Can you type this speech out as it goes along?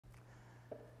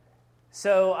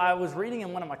So I was reading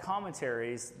in one of my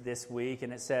commentaries this week,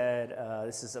 and it said,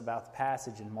 this is about the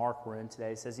passage in Mark we're in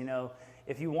today. It says,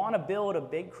 if you want to build a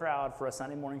big crowd for a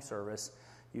Sunday morning service,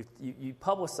 you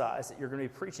publicize that you're going to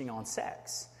be preaching on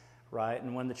sex, right?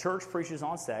 And when the church preaches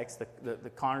on sex, the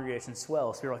congregation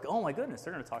swells. So you're like, oh my goodness,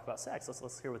 they're going to talk about sex.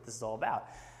 Let's hear what this is all about.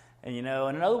 And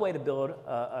and another way to build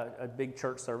a big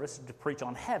church service is to preach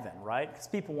on heaven, right? Because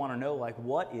people want to know,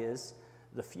 what is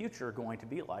the future going to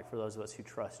be like for those of us who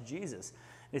trust Jesus.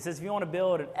 And it says if you want to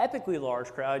build an epically large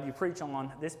crowd, you preach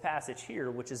on this passage here,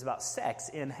 which is about sex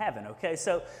in heaven, okay?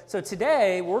 So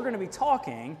today we're going to be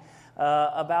talking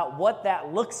about what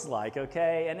that looks like,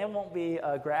 okay? And it won't be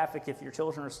graphic if your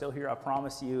children are still here, I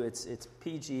promise you. It's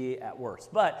PG at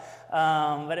worst. But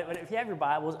if you have your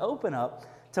Bibles, open up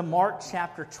to Mark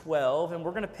chapter 12, and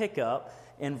we're going to pick up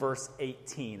in verse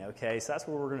 18, okay? So that's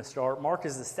where we're going to start. Mark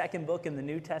is the second book in the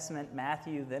New Testament,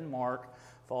 Matthew, then Mark,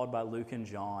 followed by Luke and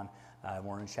John.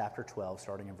 We're in chapter 12,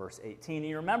 starting in verse 18. And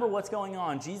you remember what's going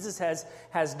on. Jesus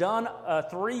has done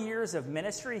 3 years of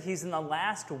ministry. He's in the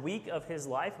last week of his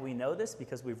life. We know this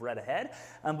because we've read ahead.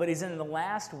 But he's in the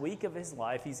last week of his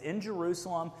life. He's in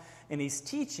Jerusalem, and he's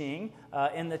teaching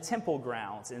in the temple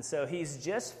grounds. And so he's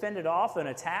just fended off an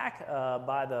attack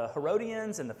by the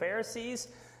Herodians and the Pharisees.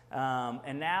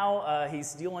 And now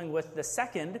he's dealing with the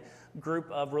second group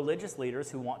of religious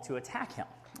leaders who want to attack him.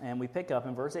 And we pick up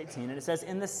in verse 18, and it says,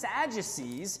 and the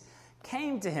Sadducees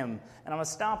came to him. And I'm going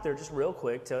to stop there just real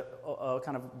quick to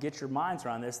kind of get your minds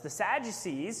around this. The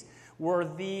Sadducees were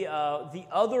the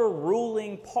other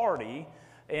ruling party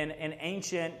in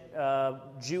ancient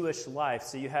Jewish life.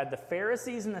 So you had the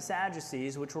Pharisees and the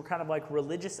Sadducees, which were kind of like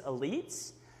religious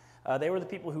elites. They were the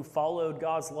people who followed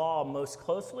God's law most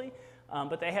closely.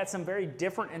 But they had some very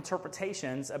different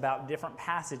interpretations about different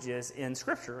passages in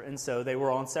Scripture, and so they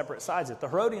were on separate sides. The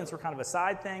Herodians were kind of a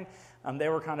side thing. They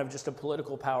were kind of just a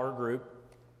political power group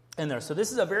in there. So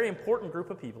this is a very important group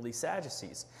of people, these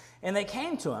Sadducees. And they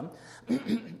came to him,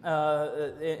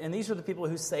 and these are the people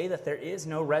who say that there is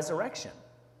no resurrection.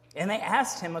 And they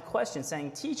asked him a question,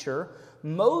 saying, Teacher,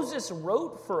 Moses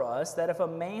wrote for us that if a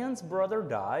man's brother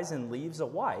dies and leaves a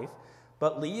wife,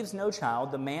 but leaves no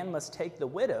child, the man must take the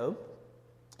widow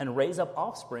and raise up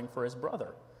offspring for his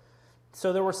brother.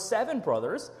 So there were 7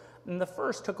 brothers, and the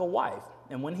first took a wife.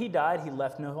 And when he died, he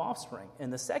left no offspring.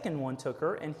 And the second one took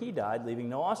her, and he died, leaving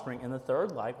no offspring. And the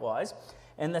third likewise.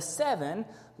 And the 7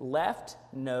 left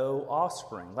no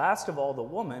offspring. Last of all, the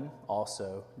woman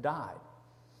also died.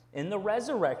 In the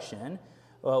resurrection,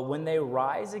 when they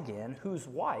rise again, whose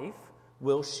wife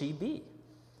will she be?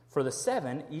 For the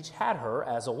 7 each had her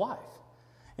as a wife.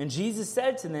 And Jesus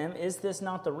said to them, Is this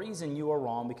not the reason you are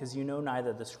wrong, because you know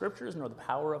neither the Scriptures nor the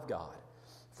power of God?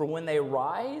 For when they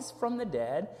rise from the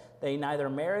dead, they neither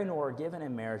marry nor are given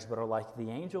in marriage, but are like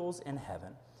the angels in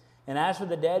heaven. And as for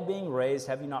the dead being raised,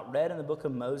 have you not read in the book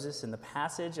of Moses, in the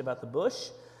passage about the bush,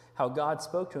 how God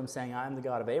spoke to him, saying, I am the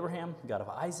God of Abraham, the God of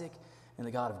Isaac, and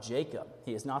the God of Jacob.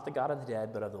 He is not the God of the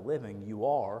dead, but of the living. You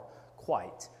are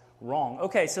quite wrong.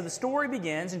 Okay, so the story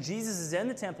begins, and Jesus is in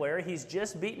the temple area. He's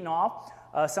just beaten off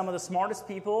some of the smartest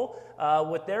people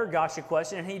with their gotcha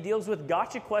question, and he deals with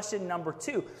gotcha question number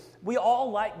 2. We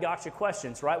all like gotcha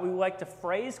questions, right? We like to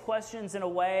phrase questions in a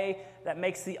way that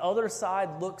makes the other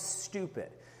side look stupid,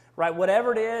 right?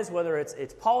 Whatever it is, whether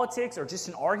it's politics or just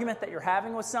an argument that you're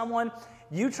having with someone,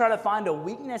 you try to find a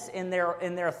weakness in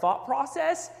their thought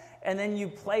process, and then you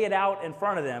play it out in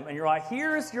front of them, and you're like,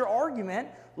 here's your argument,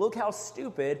 look how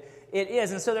stupid it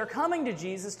is. And so they're coming to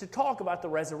Jesus to talk about the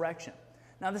resurrection.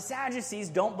 Now, the Sadducees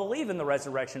don't believe in the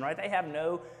resurrection, right?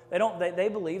 They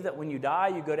believe that when you die,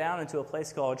 you go down into a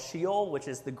place called Sheol, which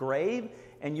is the grave,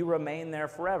 and you remain there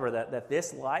forever. That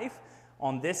this life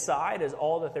on this side is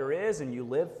all that there is, and you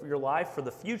live your life for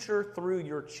the future through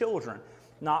your children,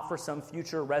 not for some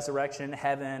future resurrection,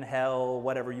 heaven, hell,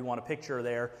 whatever you want to picture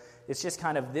there. It's just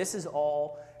kind of, this is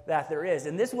all that there is.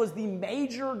 And this was the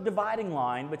major dividing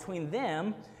line between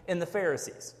them and the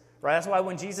Pharisees. Right? That's why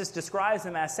when Jesus describes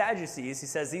them as Sadducees, he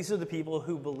says these are the people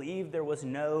who believe there was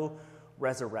no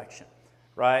resurrection.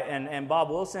 Right? And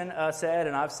Bob Wilson said,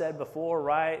 and I've said before,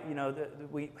 right?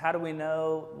 How do we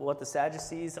know what the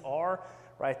Sadducees are?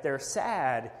 Right? They're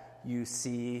sad, you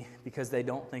see, because they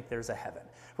don't think there's a heaven.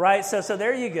 Right? So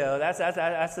there you go. That's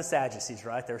the Sadducees,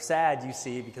 right? They're sad, you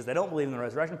see, because they don't believe in the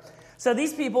resurrection. So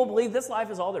these people believe this life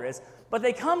is all there is, but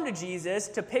they come to Jesus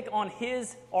to pick on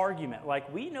his argument.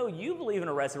 Like, we know you believe in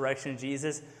a resurrection,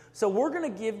 Jesus, so we're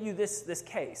going to give you this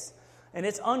case. And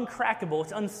it's uncrackable,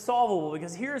 it's unsolvable,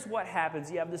 because here's what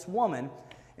happens. You have this woman,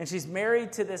 and she's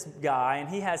married to this guy, and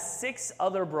he has 6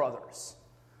 other brothers,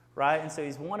 right? And so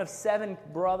he's one of 7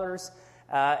 brothers.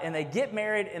 and they get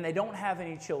married and they don't have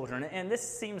any children. And this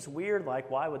seems weird,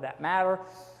 like why would that matter?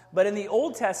 But in the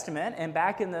Old Testament and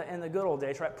back in the good old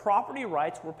days, right, property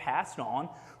rights were passed on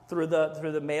through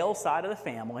the male side of the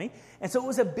family. And so it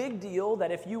was a big deal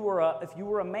that if you were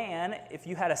a man, if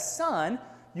you had a son,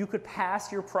 you could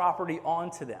pass your property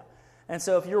on to them. And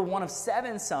so if you're one of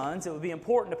 7 sons, it would be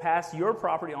important to pass your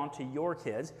property on to your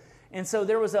kids. And so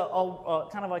there was a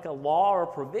kind of like a law or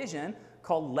provision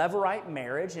called levirate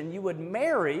marriage, and you would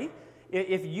marry,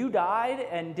 if you died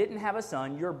and didn't have a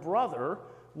son, your brother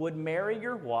would marry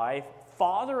your wife,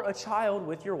 father a child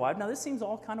with your wife. Now this seems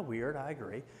all kind of weird, I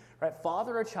agree. Right,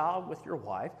 father a child with your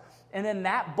wife, and then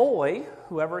that boy,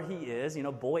 whoever he is,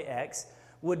 boy X,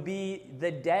 would be the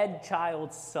dead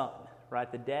child's son,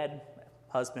 right, the dead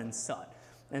husband's son.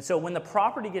 And so when the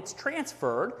property gets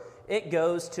transferred, it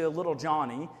goes to little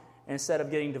Johnny instead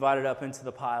of getting divided up into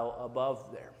the pile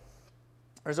above there.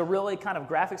 There's a really kind of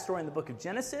graphic story in the book of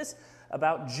Genesis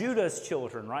about Judah's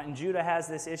children, right, and Judah has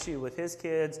this issue with his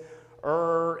kids,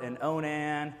 and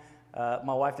Onan.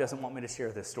 My wife doesn't want me to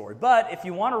share this story. But if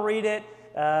you want to read it,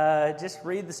 just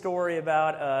read the story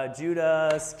about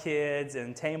Judah's kids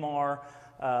and Tamar.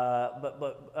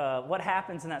 But what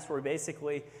happens in that story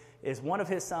basically is one of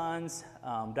his sons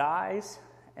dies,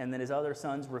 and then his other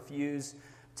sons refuse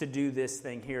to do this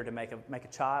thing here to make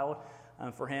a child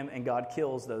for him, and God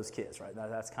kills those kids, right?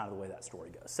 That's kind of the way that story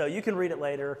goes. So you can read it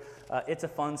later. It's a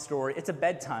fun story. It's a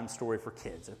bedtime story for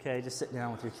kids, okay? Just sit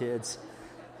down with your kids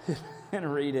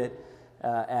and read it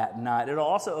at night. It'll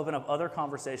also open up other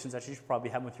conversations that you should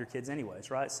probably have with your kids anyways,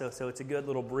 right? So it's a good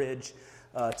little bridge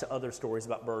to other stories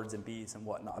about birds and bees and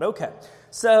whatnot. Okay,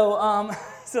 so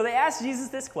they asked Jesus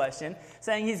this question,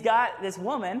 saying he's got this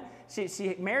woman,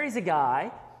 she marries a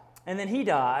guy, and then he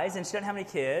dies, and she doesn't have any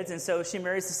kids, and so she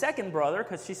marries the second brother,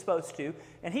 because she's supposed to,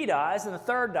 and he dies, and the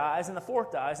third dies, and the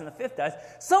fourth dies, and the fifth dies.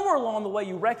 Somewhere along the way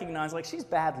you recognize, like, she's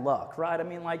bad luck, right? I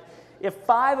mean, like, if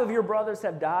 5 of your brothers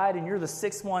have died, and you're the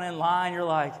 6th one in line, you're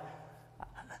like,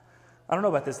 I don't know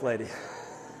about this lady.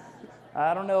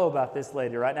 I don't know about this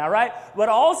lady right now, right? But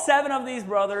all 7 of these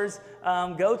brothers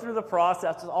go through the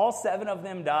process. All 7 of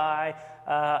them die,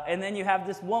 and then you have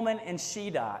this woman, and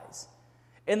she dies.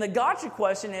 And the gotcha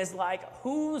question is, like,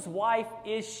 whose wife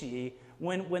is she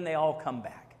when they all come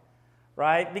back,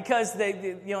 right? Because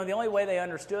the only way they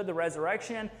understood the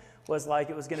resurrection was like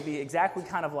it was going to be exactly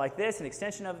kind of like this, an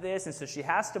extension of this, and so she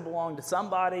has to belong to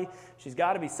somebody. She's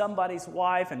got to be somebody's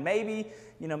wife, and maybe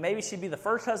she'd be the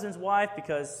first husband's wife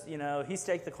because, he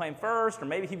staked the claim first, or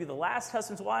maybe he'd be the last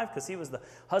husband's wife because he was the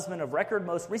husband of record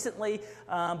most recently,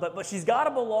 but she's got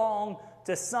to belong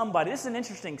to somebody. This is an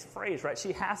interesting phrase, right?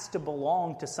 She has to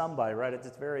belong to somebody, right?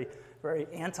 It's very, very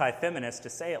anti-feminist to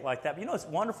say it like that, but what's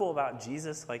wonderful about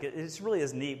Jesus? Like, it really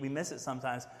is neat. We miss it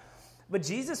sometimes. But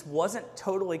Jesus wasn't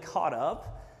totally caught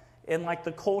up in like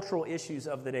the cultural issues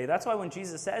of the day. That's why when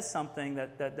Jesus says something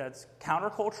that's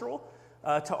countercultural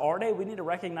to our day, we need to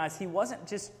recognize he wasn't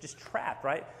just trapped,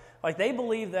 right? Like they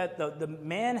believed that the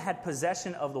man had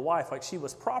possession of the wife, like she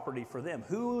was property for them.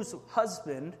 Whose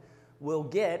husband will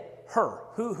get her?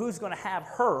 Who's going to have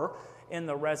her in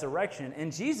the resurrection?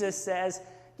 And Jesus says,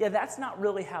 yeah, that's not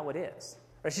really how it is.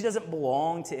 Right? She doesn't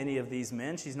belong to any of these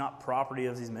men. She's not property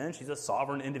of these men. She's a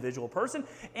sovereign individual person.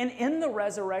 And in the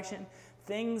resurrection,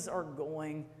 things are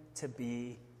going to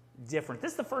be different.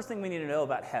 This is the first thing we need to know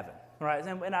about heaven. Right?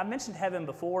 And I mentioned heaven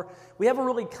before. We have a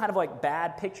really kind of like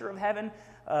bad picture of heaven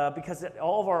because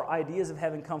all of our ideas of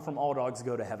heaven come from All Dogs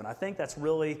Go to Heaven. I think that's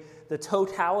really the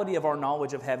totality of our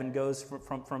knowledge of heaven goes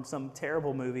from some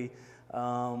terrible movie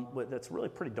that's really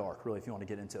pretty dark, really, if you want to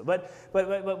get into it. But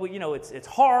it's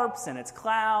harps and it's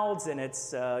clouds and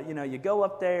it's you go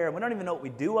up there and we don't even know what we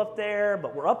do up there,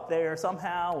 but we're up there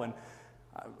somehow and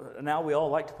now we all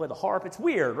like to play the harp. It's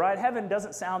weird, right? Heaven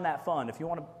doesn't sound that fun. If you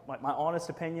want to, like my honest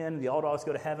opinion, the All Dogs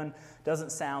Go to Heaven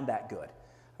doesn't sound that good.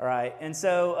 All right, and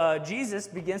so Jesus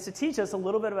begins to teach us a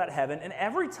little bit about heaven, and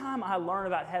every time I learn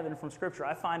about heaven from Scripture,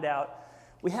 I find out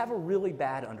we have a really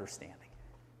bad understanding.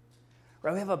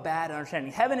 Right? We have a bad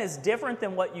understanding. Heaven is different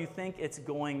than what you think it's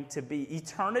going to be.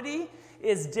 Eternity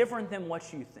is different than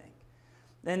what you think.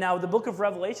 And now the book of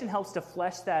Revelation helps to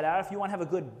flesh that out. If you want to have a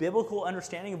good biblical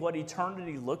understanding of what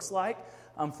eternity looks like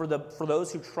for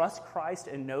those who trust Christ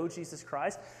and know Jesus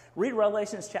Christ, read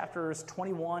Revelations chapters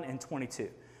 21 and 22.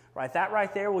 Right, that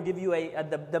right there will give you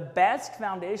the best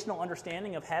foundational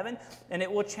understanding of heaven, and it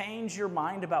will change your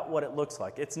mind about what it looks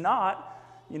like. It's not,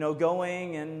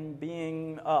 going and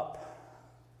being up.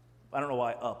 I don't know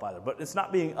why up either, but it's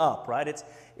not being up, right?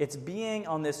 It's being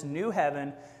on this new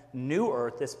heaven, new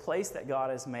earth, this place that God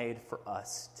has made for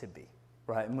us to be.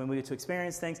 right? And when we get to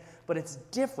experience things, but it's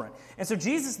different. And so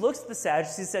Jesus looks at the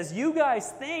Sadducees and says, you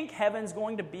guys think heaven's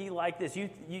going to be like this.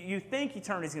 You think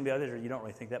eternity's going to be like this, or you don't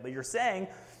really think that, but you're saying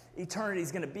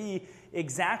eternity's going to be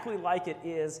exactly like it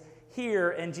is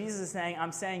here. And Jesus is saying,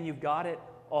 I'm saying you've got it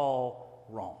all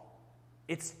wrong.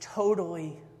 It's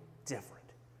totally different.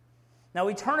 Now,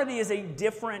 eternity is a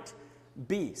different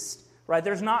beast, right?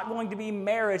 There's not going to be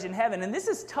marriage in heaven. And this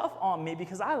is tough on me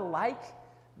because I like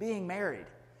being married,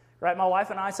 right? My wife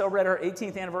and I celebrated our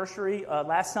 18th anniversary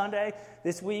last Sunday.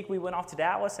 This week, we went off to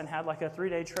Dallas and had like a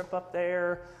 3-day trip up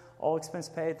there, all expense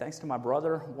paid, thanks to my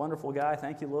brother, wonderful guy.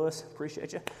 Thank you, Lewis.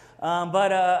 Appreciate you.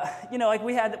 Like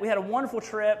we had a wonderful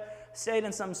trip. Stayed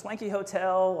in some swanky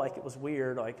hotel, like it was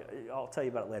weird, like I'll tell you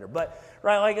about it later. But,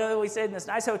 right, like we stayed in this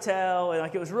nice hotel, and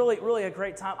like it was really, really a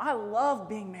great time. I love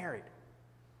being married.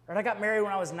 Right? I got married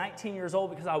when I was 19 years old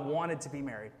because I wanted to be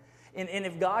married. And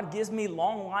if God gives me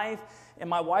long life, and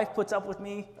my wife puts up with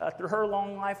me through her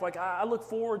long life, like I look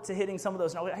forward to hitting some of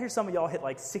those. Now, I hear some of y'all hit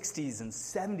like 60s and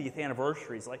 70th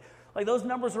anniversaries. Like those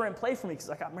numbers are in play for me because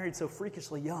I got married so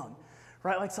freakishly young.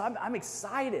 Right? Like, so I'm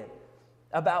excited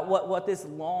about what this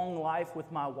long life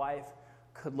with my wife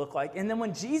could look like. And then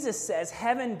when Jesus says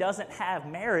heaven doesn't have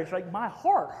marriage, like my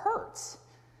heart hurts.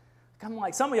 I'm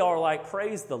like, some of y'all are like,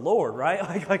 praise the Lord, right?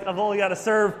 Like I've only got to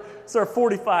serve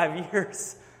 45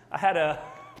 years.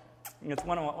 It's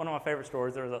one of my favorite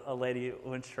stories. There was a lady who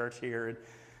went to church here,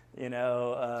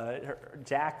 and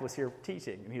Jack was here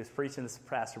teaching, and he was preaching this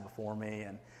pastor before me,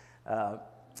 and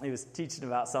he was teaching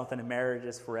about something in marriage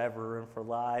is forever and for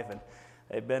life, and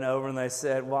they'd been over and they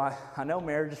said, well, I know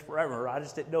marriage is forever. I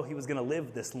just didn't know he was going to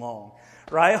live this long,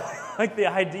 right? Like the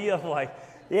idea of like,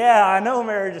 yeah, I know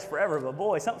marriage is forever, but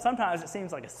boy, sometimes it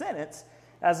seems like a sentence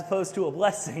as opposed to a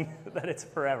blessing that it's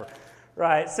forever,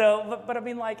 right? So, but I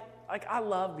mean, like I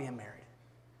love being married.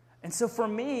 And so for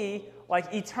me,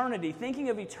 like eternity, thinking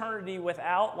of eternity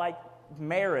without like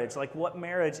marriage, like what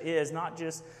marriage is, not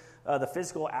just the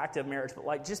physical act of marriage, but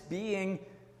like just being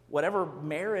whatever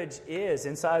marriage is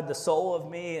inside the soul of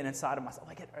me and inside of myself.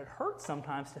 Like it hurts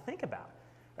sometimes to think about,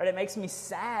 right? It makes me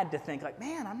sad to think like,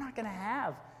 man, I'm not going to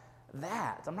have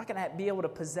that. I'm not going to be able to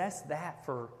possess that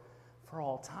for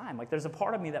all time. Like there's a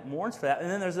part of me that mourns for that. And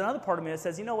then there's another part of me that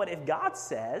says, you know what, if God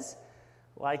says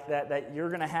like that you're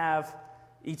going to have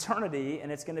eternity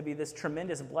and it's going to be this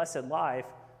tremendous blessed life,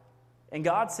 and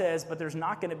God says, but there's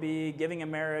not going to be giving a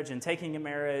marriage and taking a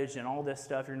marriage and all this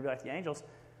stuff, you're going to be like the angels.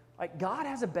 Like God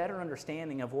has a better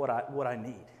understanding of what I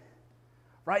need,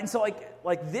 right? And so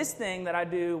like this thing that I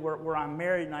do where I'm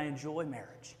married and I enjoy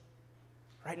marriage,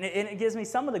 right? And it gives me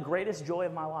some of the greatest joy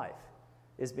of my life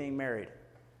is being married,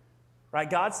 right?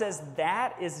 God says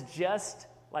that is just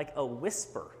like a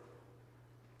whisper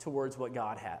towards what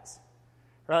God has,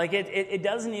 right? Like it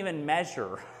doesn't even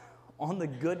measure on the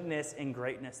goodness and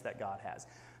greatness that God has.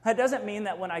 That doesn't mean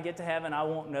that when I get to heaven, I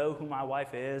won't know who my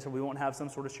wife is, or we won't have some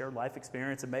sort of shared life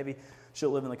experience, and maybe she'll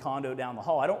live in the condo down the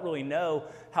hall. I don't really know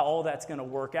how all that's going to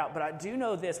work out, but I do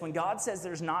know this. When God says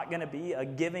there's not going to be a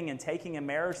giving and taking in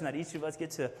marriage, and that each of us get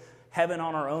to heaven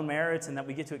on our own merits, and that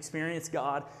we get to experience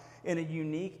God in a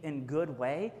unique and good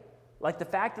way, like the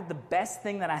fact that the best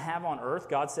thing that I have on earth,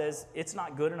 God says it's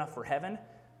not good enough for heaven,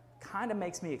 kind of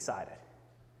makes me excited.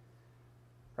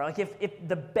 Like if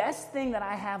the best thing that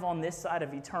I have on this side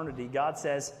of eternity, God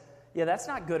says, yeah, that's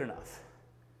not good enough.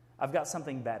 I've got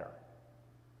something better.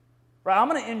 Right? I'm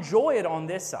going to enjoy it on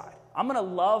this side. I'm going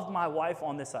to love my wife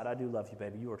on this side. I do love you,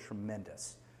 baby. You are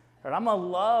tremendous. Right? I'm going to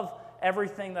love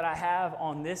everything that I have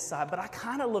on this side, but I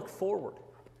kind of look forward.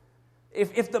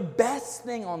 If the best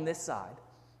thing on this side,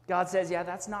 God says, yeah,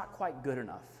 that's not quite good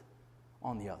enough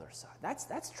on the other side.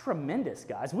 That's tremendous,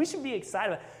 guys. We should be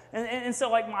excited. And so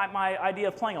like my idea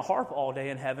of playing a harp all day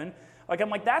in heaven, like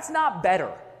I'm like, that's not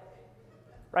better.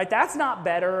 Right? That's not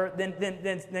better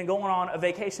than going on a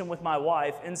vacation with my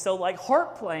wife. And so like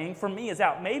harp playing for me is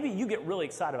out. Maybe you get really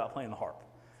excited about playing the harp.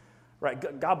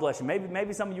 Right? God bless you.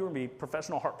 Maybe some of you will be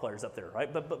professional harp players up there,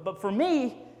 right? But for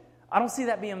me, I don't see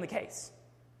that being the case.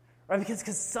 Right?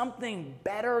 Because something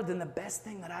better than the best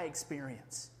thing that I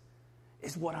experience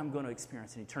is what I'm going to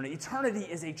experience in eternity. Eternity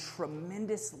is a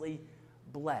tremendously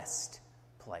blessed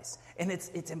place. And it's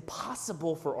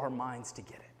impossible for our minds to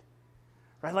get it.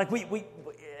 Right? Like we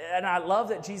and I love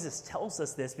that Jesus tells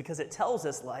us this because it tells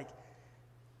us like,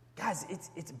 guys,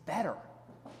 it's better.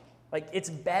 Like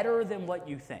it's better than what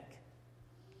you think.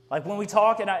 Like when we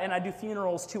talk, and I do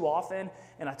funerals too often,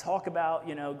 and I talk about,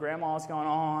 grandma's going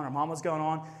on or mama's going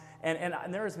on, and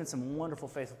there has been some wonderful,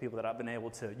 faithful people that I've been able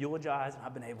to eulogize, and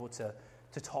I've been able to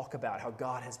talk about how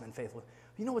God has been faithful.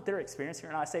 You know what they're experiencing here?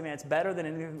 And I say, man, it's better than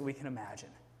anything we can imagine.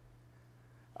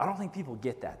 I don't think people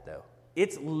get that, though.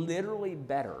 It's literally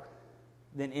better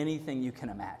than anything you can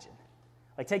imagine.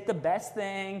 Like, take the best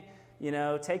thing,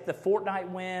 take the Fortnite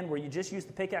win where you just use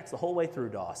the pickaxe the whole way through,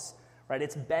 Doss. Right?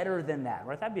 It's better than that,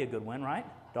 right? That'd be a good win, right?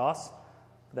 Doss?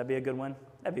 Would that be a good win?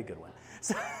 That'd be a good win.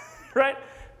 So, right?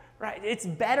 Right. It's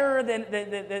better than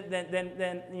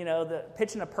the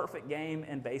pitching a perfect game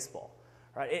in baseball.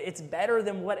 Right? It's better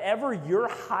than whatever your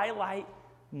highlight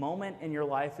moment in your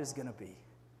life is going to be.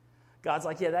 God's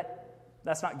like, yeah,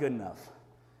 that's not good enough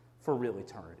for real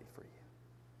eternity for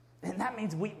you. And that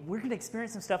means we're going to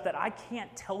experience some stuff that I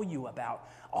can't tell you about.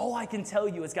 All I can tell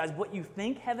you is, guys, what you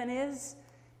think heaven is,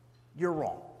 you're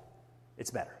wrong.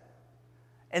 It's better.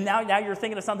 And now you're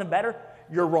thinking of something better,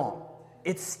 you're wrong.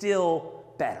 It's still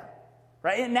better.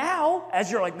 Right? And now,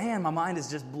 as you're like, man, my mind is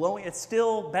just blowing, it's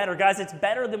still better. Guys, it's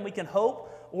better than we can hope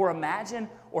or imagine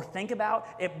or think about.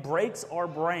 It breaks our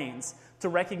brains to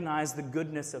recognize the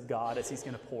goodness of God as He's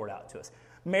going to pour it out to us.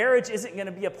 Marriage isn't going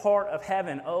to be a part of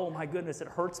heaven. Oh, my goodness, it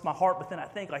hurts my heart. But then I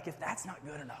think, like, if that's not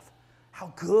good enough,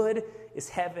 how good is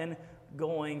heaven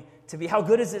going to be? How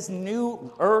good is this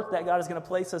new earth that God is going to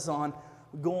place us on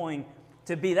going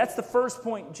to be? That's the first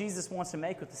point Jesus wants to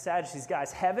make with the Sadducees.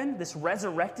 Guys, heaven, this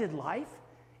resurrected life,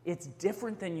 it's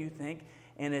different than you think,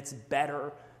 and it's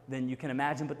better than you can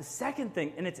imagine. But the second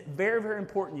thing, and it's very, very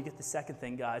important you get the second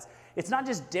thing, guys, it's not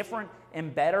just different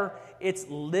and better, it's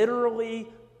literally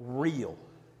real.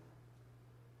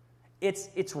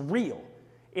 It's real.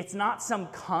 It's not some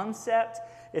concept.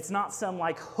 It's not some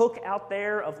like hook out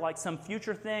there of like some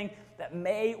future thing that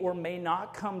may or may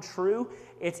not come true.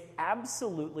 It's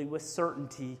absolutely with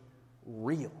certainty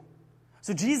real.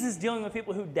 So Jesus is dealing with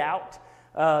people who doubt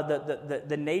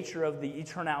the nature of the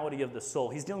eternality of the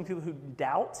soul. He's dealing with people who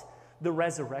doubt the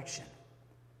resurrection.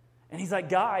 And he's like,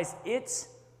 guys, it's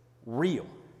real.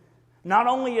 Not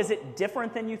only is it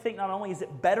different than you think, not only is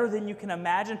it better than you can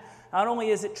imagine, not only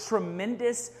is it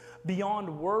tremendous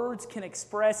beyond words can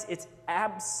express, it's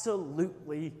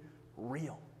absolutely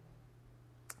real.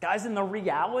 Guys, and the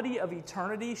reality of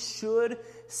eternity should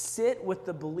sit with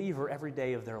the believer every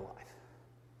day of their life.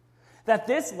 That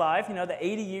this life, the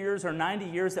 80 years or 90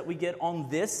 years that we get on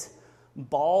this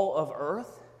ball of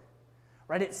earth,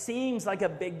 right, it seems like a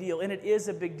big deal, and it is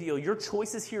a big deal. Your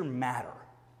choices here matter.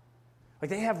 Like,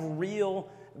 they have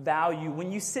real value.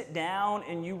 When you sit down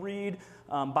and you read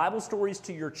Bible stories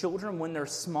to your children when they're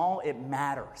small, it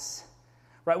matters.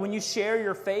 Right? When you share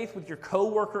your faith with your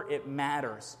coworker, it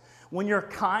matters. When you're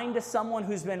kind to someone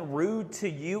who's been rude to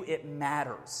you, it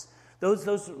matters.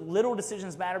 Those little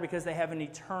decisions matter because they have an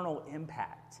eternal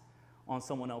impact on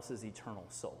someone else's eternal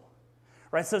soul.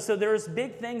 Right? So there's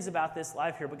big things about this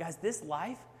life here, but guys, this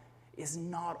life is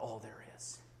not all there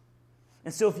is.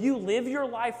 And so if you live your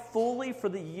life fully for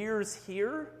the years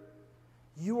here,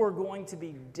 you are going to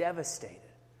be devastated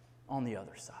on the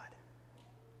other side.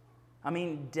 I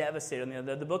mean, devastated.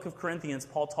 The book of Corinthians,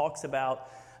 Paul talks about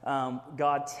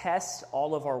God tests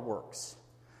all of our works.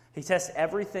 He tests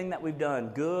everything that we've done,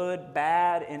 good,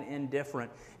 bad, and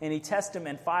indifferent. And he tests them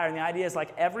in fire. And the idea is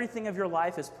like everything of your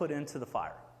life is put into the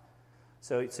fire.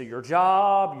 So your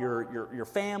job, your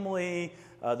family,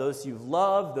 those you've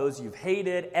loved, those you've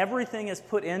hated, everything is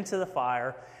put into the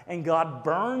fire, and God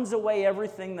burns away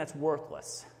everything that's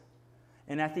worthless.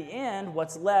 And at the end,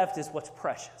 what's left is what's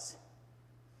precious.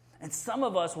 And some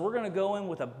of us, we're going to go in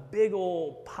with a big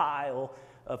old pile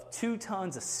of 2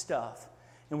 tons of stuff,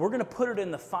 and we're going to put it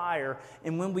in the fire,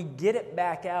 and when we get it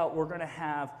back out, we're going to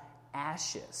have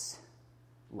ashes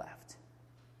left.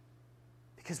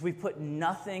 Because we put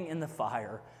nothing in the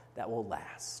fire that will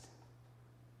last.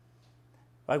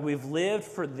 Like, we've lived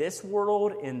for this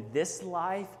world in this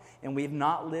life, and we've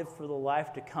not lived for the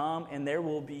life to come, and there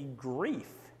will be grief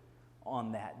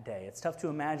on that day. It's tough to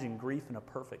imagine grief in a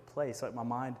perfect place. Like, my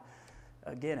mind,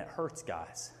 again, it hurts,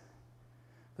 guys.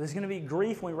 But there's going to be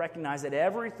grief when we recognize that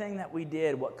everything that we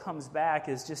did, what comes back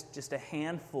is just a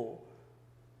handful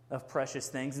of precious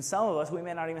things. And some of us, we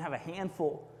may not even have a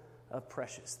handful of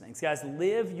precious things. Guys,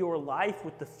 live your life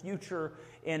with the future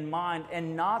in mind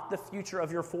and not the future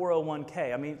of your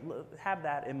 401k. I mean, have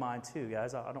that in mind too,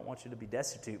 guys. I don't want you to be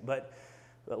destitute, but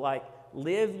like,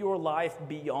 live your life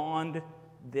beyond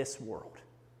this world.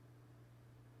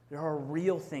 There are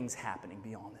real things happening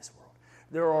beyond this world.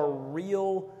 There are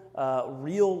real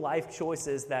life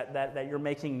choices that you're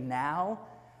making now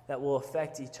that will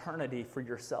affect eternity for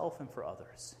yourself and for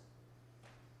others.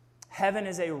 Heaven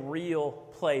is a real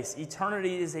place.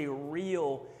 Eternity is a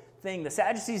real thing. The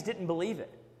Sadducees didn't believe it.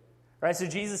 Right? So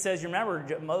Jesus says, you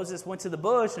remember, Moses went to the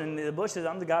bush, and the bush says,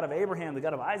 I'm the God of Abraham, the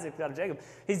God of Isaac, the God of Jacob.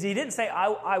 He didn't say,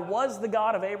 I was the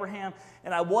God of Abraham,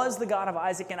 and I was the God of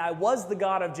Isaac, and I was the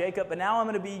God of Jacob, but now I'm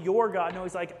going to be your God. No,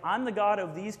 he's like, I'm the God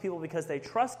of these people because they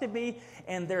trusted me,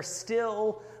 and they're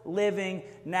still living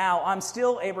now. I'm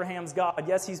still Abraham's God.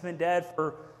 Yes, he's been dead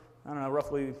for, I don't know,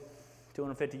 roughly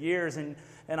 250 years, and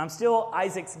I'm still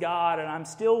Isaac's God, and I'm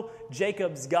still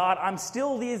Jacob's God. I'm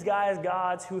still these guys'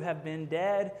 gods who have been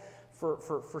dead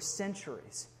for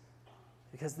centuries,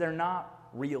 because they're not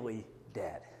really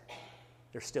dead.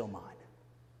 They're still mine.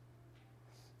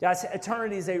 Guys,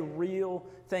 eternity is a real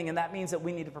thing, and that means that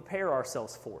we need to prepare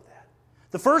ourselves for that.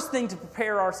 The first thing to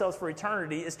prepare ourselves for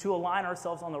eternity is to align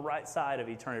ourselves on the right side of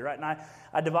eternity, right? And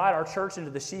I divide our church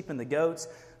into the sheep and the goats.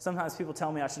 Sometimes people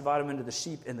tell me I should divide them into the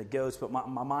sheep and the goats, but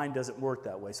my mind doesn't work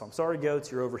that way. So I'm sorry,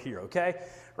 goats, you're over here, okay?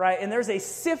 Right? And there's a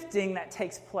sifting that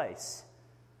takes place.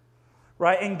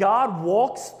 Right, and God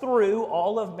walks through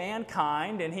all of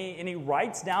mankind, and he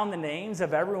writes down the names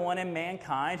of everyone in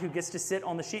mankind who gets to sit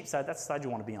on the sheep side. That's the side you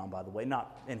want to be on, by the way,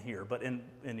 not in here, but in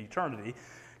eternity.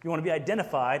 You want to be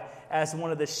identified as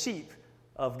one of the sheep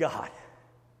of God.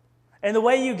 And the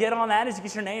way you get on that is you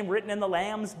get your name written in the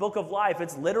Lamb's Book of Life.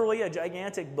 It's literally a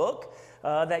gigantic book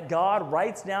that God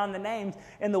writes down the names.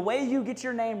 And the way you get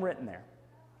your name written there,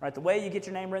 right, the way you get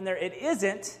your name written there, it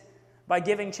isn't by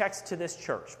giving checks to this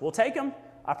church. We'll take them,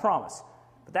 I promise.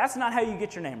 But that's not how you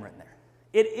get your name written there.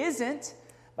 It isn't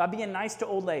by being nice to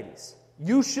old ladies.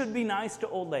 You should be nice to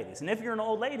old ladies. And if you're an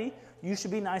old lady, you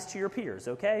should be nice to your peers,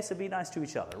 okay? So be nice to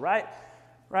each other, right?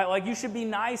 Right, like you should be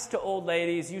nice to old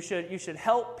ladies. You should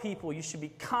help people. You should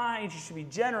be kind. You should be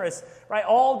generous, right?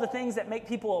 All the things that make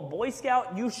people a Boy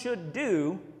Scout, you should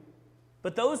do.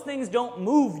 But those things don't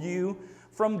move you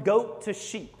from goat to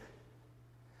sheep.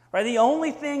 Right? The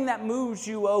only thing that moves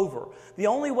you over, the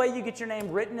only way you get your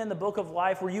name written in the book of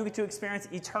life where you get to experience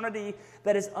eternity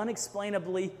that is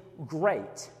unexplainably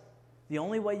great, the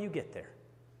only way you get there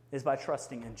is by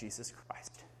trusting in Jesus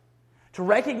Christ. To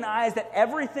recognize that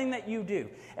everything that you do,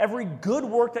 every good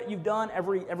work that you've done,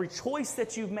 every choice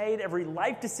that you've made, every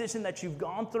life decision that you've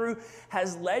gone through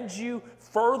has led you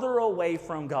further away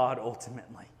from God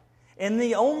ultimately. And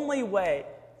the only way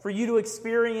for you to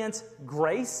experience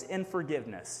grace and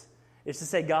forgiveness is to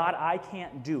say, God, I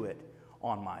can't do it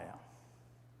on my own.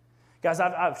 Guys,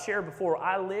 I've shared before,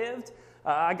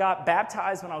 I got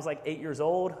baptized when I was like 8 years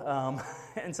old.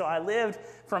 And so I lived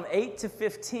from 8 to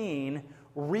 15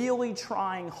 really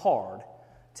trying hard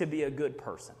to be a good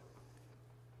person.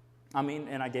 I mean,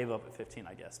 and I gave up at 15,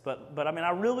 I guess. But I mean,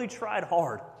 I really tried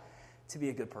hard to be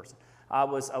a good person. I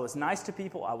was nice to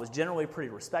people. I was generally pretty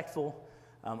respectful.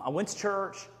 I went to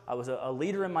church. I was a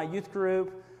leader in my youth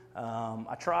group.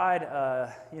 I tried,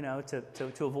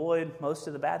 to avoid most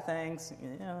of the bad things.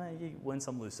 You win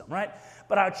some, lose some, right?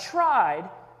 But I tried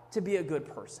to be a good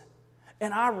person.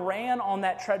 And I ran on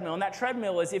that treadmill. And that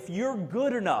treadmill is if you're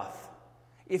good enough,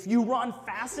 if you run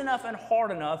fast enough and hard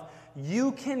enough,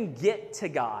 you can get to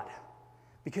God.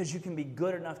 Because you can be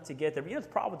good enough to get there. But you know what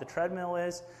the problem with the treadmill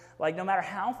is? Like, no matter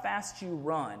how fast you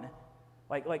run,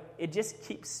 like it just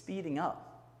keeps speeding up.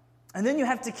 And then you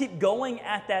have to keep going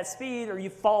at that speed or you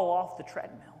fall off the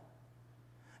treadmill.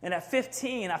 And at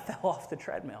 15, I fell off the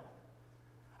treadmill.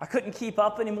 I couldn't keep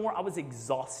up anymore. I was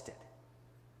exhausted.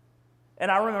 And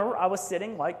I remember I was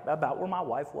sitting like about where my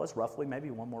wife was, roughly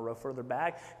maybe one more row further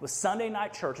back. It was Sunday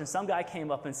night church, and some guy came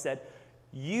up and said,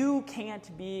 "You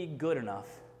can't be good enough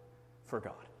for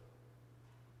God.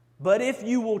 But if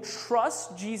you will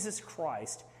trust Jesus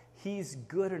Christ, He's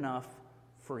good enough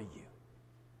for you."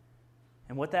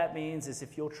 And what that means is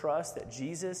if you'll trust that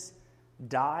Jesus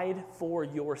died for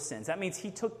your sins, that means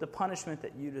He took the punishment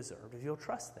that you deserved. If you'll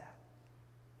trust that,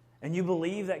 and you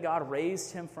believe that God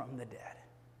raised Him from the dead,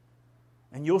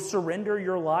 and you'll surrender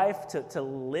your life to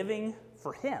living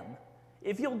for Him,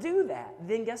 if you'll do that,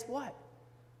 then guess what?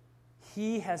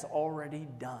 He has already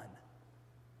done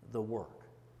the work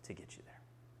to get you there.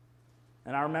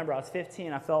 And I remember I was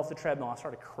 15, I fell off the treadmill, I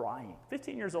started crying.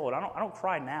 15 years old, I don't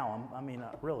cry now,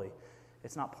 really.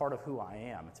 It's not part of who I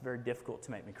am. It's very difficult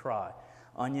to make me cry.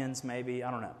 Onions, maybe, I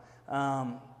don't know.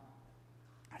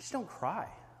 I just don't cry.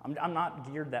 I'm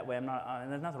not geared that way. I'm not.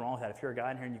 And there's nothing wrong with that. If you're a guy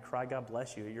in here and you cry, God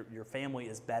bless you. Your family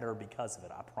is better because of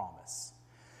it, I promise.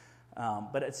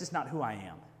 But it's just not who I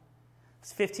am. I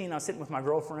was 15, I was sitting with my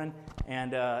girlfriend,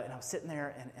 and I was sitting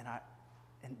there,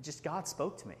 and just God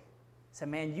spoke to me. He said,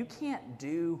 "Man, you can't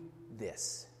do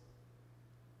this,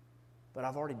 but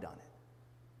I've already done it."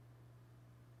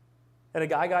 And a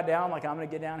guy got down, like I'm going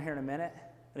to get down here in a minute,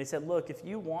 and he said, "Look, if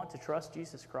you want to trust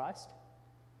Jesus Christ,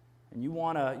 and you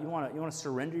want to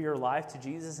surrender your life to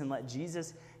Jesus and let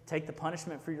Jesus take the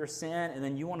punishment for your sin, and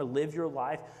then you want to live your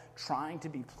life trying to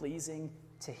be pleasing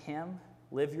to Him,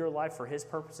 live your life for His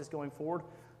purposes going forward,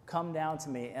 come down to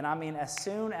me. And I mean, as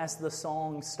soon as the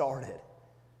song started,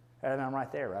 right, I'm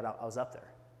right there, right? I was up there.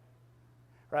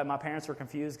 Right, my parents were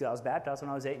confused because I was baptized when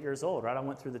I was 8 years old, right? I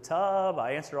went through the tub,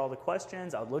 I answered all the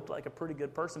questions, I looked like a pretty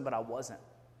good person, but I wasn't.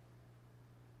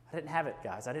 I didn't have it,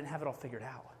 guys. I didn't have it all figured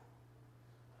out.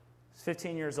 I was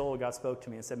 15 years old, God spoke to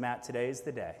me and said, Matt, today's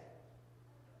the day.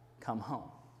 Come home.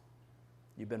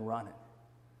 You've been running,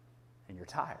 and you're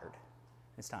tired.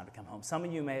 It's time to come home. Some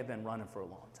of you may have been running for a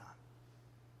long time.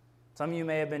 Some of you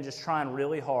may have been just trying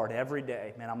really hard every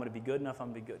day. Man, I'm going to be good enough,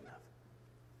 I'm going to be good enough.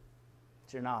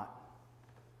 But you're not.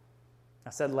 I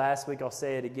said last week, I'll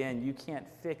say it again. You can't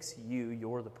fix you.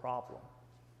 You're the problem.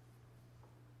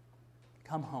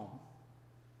 Come home.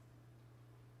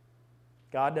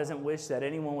 God doesn't wish that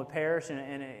anyone would perish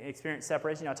and experience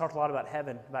separation. I talked a lot about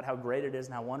heaven, about how great it is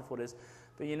and how wonderful it is.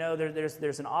 But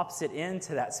there's an opposite end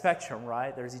to that spectrum,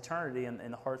 right? There's eternity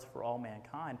in the hearts for all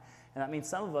mankind. And that means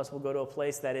some of us will go to a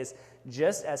place that is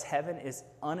just as heaven is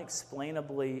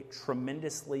unexplainably,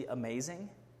 tremendously amazing.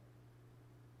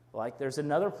 Like there's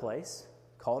another place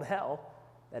called hell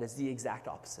that is the exact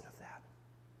opposite of that.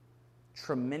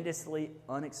 Tremendously,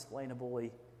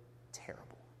 unexplainably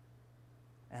terrible.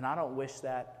 And I don't wish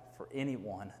that for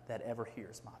anyone that ever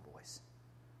hears my voice.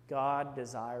 God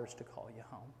desires to call you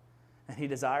home. And He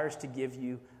desires to give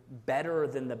you better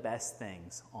than the best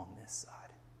things on this side.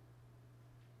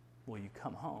 Will you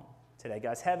come home today?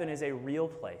 Guys, heaven is a real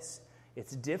place.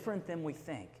 It's different than we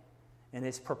think. And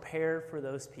it's prepared for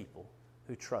those people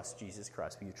who trust Jesus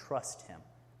Christ. Will you trust Him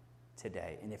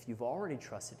today? And if you've already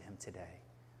trusted Him today,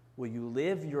 will you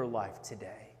live your life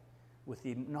today with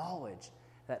the knowledge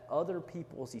that other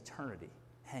people's eternity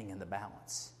hang in the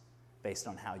balance based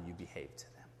on how you behave to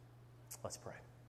them? Let's pray.